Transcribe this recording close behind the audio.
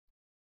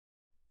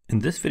In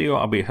this video,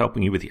 I'll be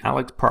helping you with the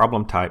ALEKS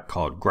problem type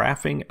called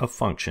graphing a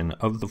function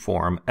of the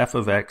form f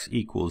of x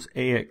equals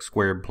ax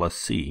squared plus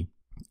c.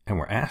 And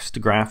we're asked to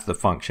graph the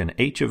function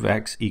h of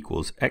x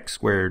equals x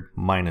squared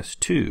minus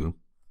 2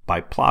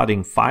 by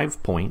plotting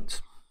 5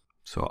 points.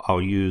 So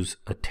I'll use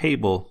a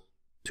table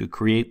to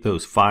create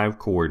those 5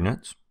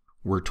 coordinates.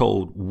 We're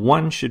told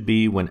 1 should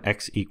be when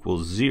x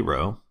equals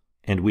 0,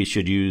 and we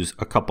should use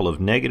a couple of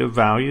negative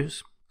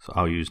values. So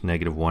I'll use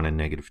 -1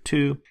 and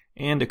 -2,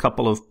 and a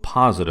couple of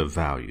positive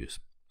values.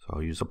 So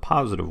I'll use a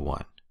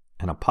 +1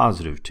 and a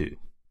 +2.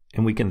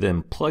 And we can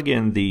then plug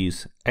in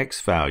these x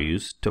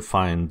values to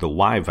find the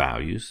y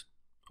values,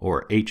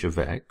 or h of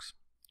x.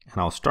 And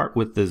I'll start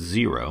with the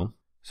 0.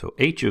 So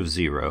h of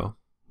 0,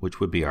 which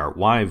would be our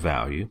y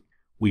value,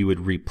 we would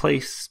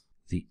replace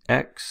the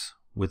x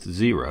with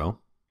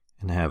 0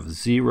 and have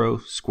 0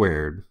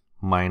 squared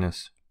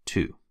minus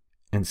 2.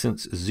 And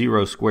since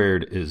 0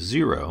 squared is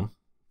 0,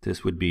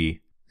 this would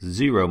be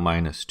 0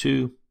 minus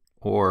 2,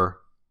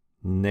 or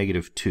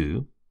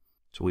 -2.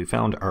 So we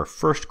found our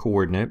first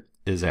coordinate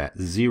is at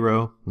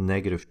 0,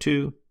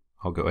 -2.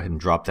 I'll go ahead and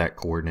drop that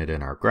coordinate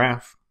in our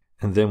graph.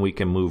 And then we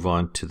can move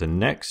on to the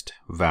next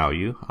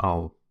value.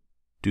 I'll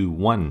do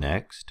 1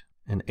 next.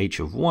 And h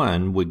of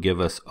 1 would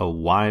give us a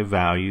y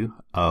value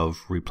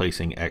of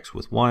replacing x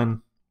with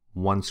 1,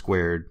 1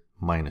 squared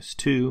minus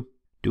 2.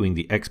 Doing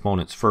the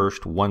exponents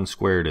first, 1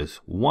 squared is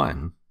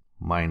 1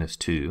 minus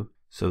 2.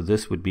 So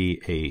this would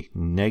be a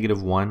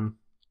 -1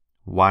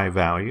 y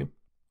value.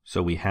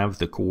 So we have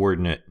the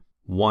coordinate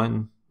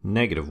 1,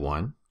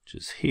 -1, which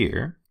is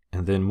here.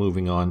 And then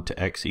moving on to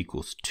x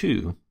equals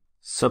 2.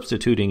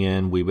 Substituting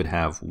in, we would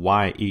have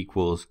y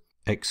equals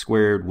x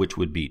squared, which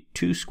would be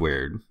 2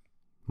 squared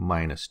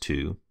minus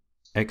 2.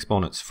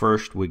 Exponents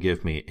first would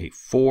give me a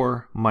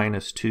 4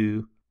 minus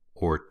 2,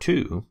 or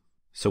 2.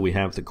 So we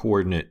have the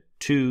coordinate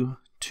 2,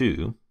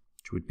 2,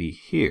 which would be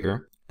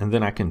here. And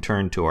then I can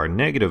turn to our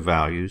negative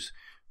values.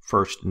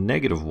 First,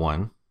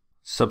 -1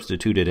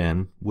 substituted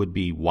in would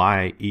be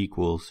y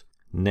equals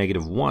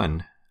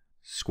 -1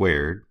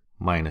 squared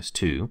minus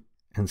 2.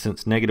 And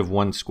since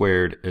 -1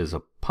 squared is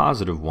a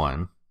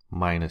 +1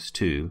 minus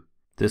 2,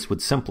 this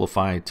would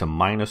simplify to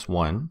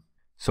 -1.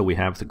 So we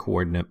have the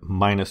coordinate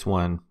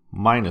 -1,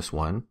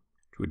 -1,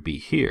 which would be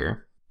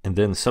here. And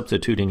then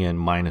substituting in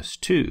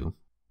 -2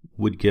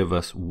 would give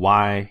us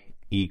y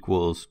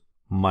equals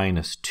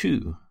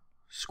 -2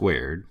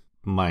 squared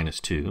minus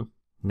 2.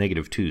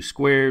 -2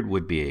 squared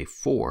would be a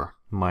 4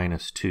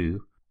 minus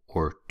 2,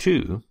 or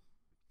 2.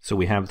 So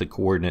we have the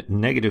coordinate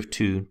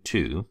 -2,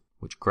 2,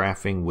 which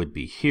graphing would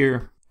be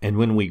here. And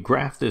when we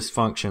graph this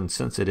function,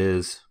 since it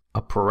is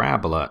a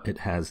parabola, it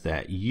has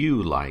that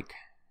U-like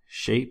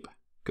shape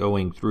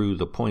going through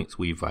the points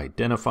we've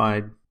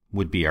identified,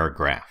 would be our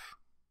graph.